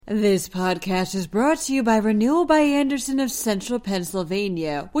This podcast is brought to you by Renewal by Andersen of Central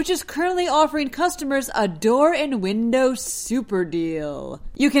Pennsylvania, which is currently offering customers a door and window super deal.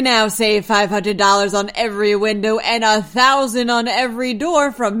 You can now save $500 on every window and $1,000 on every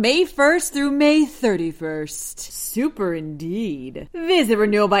door from May 1st through May 31st. Super indeed. Visit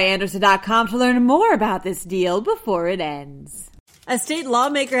renewalbyandersen.com to learn more about this deal before it ends. A state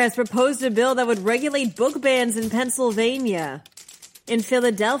lawmaker has proposed a bill that would regulate book bans in Pennsylvania. In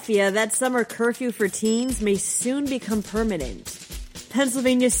Philadelphia, that summer curfew for teens may soon become permanent.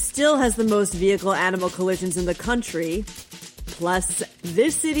 Pennsylvania still has the most vehicle-animal collisions in the country. Plus,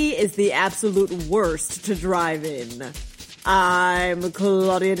 this city is the absolute worst to drive in. I'm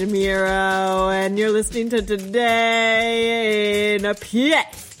Claudia DeMiro, and you're listening to Today in a PA.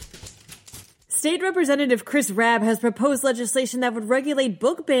 State Representative Chris Rabb has proposed legislation that would regulate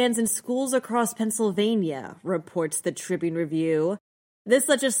book bans in schools across Pennsylvania, reports the Tribune Review. This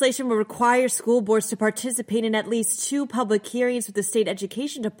legislation will require school boards to participate in at least 2 public hearings with the state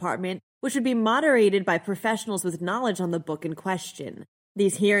education department, which would be moderated by professionals with knowledge on the book in question.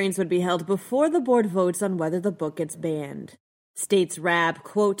 These hearings would be held before the board votes on whether the book gets banned. States Rabb,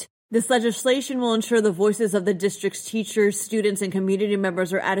 quote, "This legislation will ensure the voices of the district's teachers, students, and community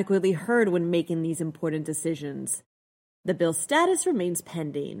members are adequately heard when making these important decisions." The bill's status remains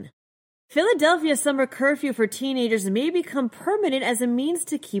pending. Philadelphia's summer curfew for teenagers may become permanent as a means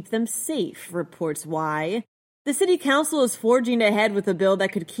to keep them safe, reports Why. The city council is forging ahead with a bill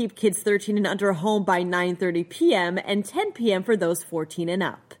that could keep kids 13 and under home by 9:30 p.m. and 10 p.m. for those 14 and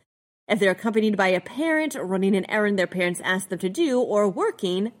up. If they're accompanied by a parent, running an errand their parents ask them to do, or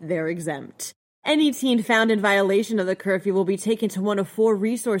working, they're exempt. Any teen found in violation of the curfew will be taken to one of 4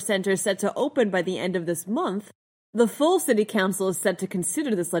 resource centers set to open by the end of this month. The full city council is set to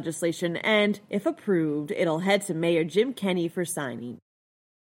consider this legislation, and, if approved, it'll head to Mayor Jim Kenney for signing.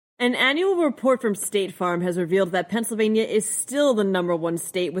 An annual report from State Farm has revealed that Pennsylvania is still the #1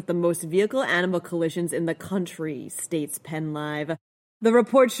 state with the most vehicle-animal collisions in the country, states PennLive. The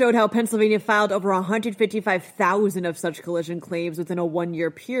report showed how Pennsylvania filed over 155,000 of such collision claims within a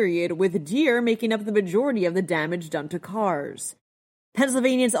 1-year period, with deer making up the majority of the damage done to cars.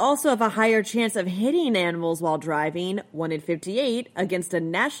 Pennsylvanians also have a higher chance of hitting animals while driving, 1 in 58, against a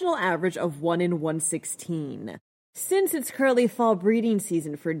national average of 1 in 116. Since it's currently fall breeding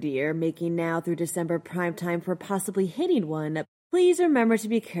season for deer, making now through December prime time for possibly hitting one, please remember to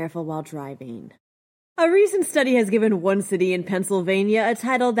be careful while driving. A recent study has given one city in Pennsylvania a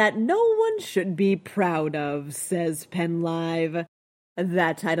title that no one should be proud of, says PennLive.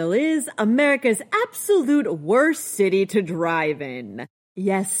 That title is America's Absolute Worst City to Drive In.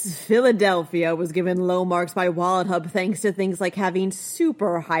 Yes, Philadelphia was given low marks by WalletHub thanks to things like having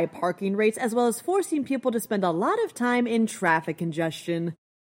super high parking rates as well as forcing people to spend a lot of time in traffic congestion.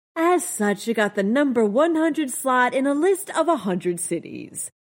 As such, it got the number 100 slot in a list of 100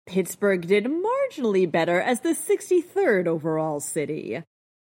 cities. Pittsburgh did marginally better as the 63rd overall city.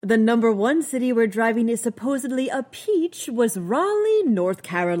 The #1 city where driving is supposedly a peach was Raleigh, North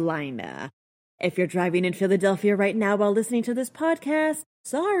Carolina. If you're driving in Philadelphia right now while listening to this podcast,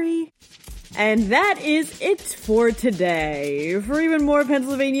 sorry. And that is it for today. For even more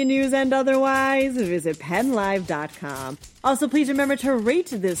Pennsylvania news and otherwise, visit PennLive.com. Also, please remember to rate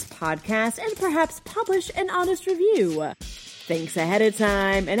this podcast and perhaps publish an honest review. Thanks ahead of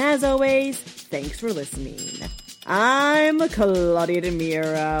time, and as always, thanks for listening. I'm Claudia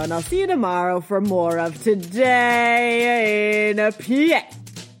DeMiro, and I'll see you tomorrow for more of Today in a PA.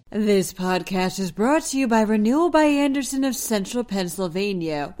 This podcast is brought to you by Renewal by Andersen of Central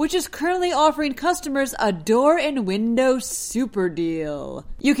Pennsylvania, which is currently offering customers a door and window super deal.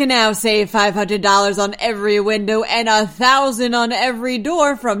 You can now save $500 on every window and $1,000 on every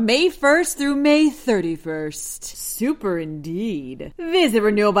door from May 1st through May 31st. Super indeed. Visit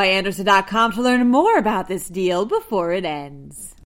renewalbyandersen.com to learn more about this deal before it ends.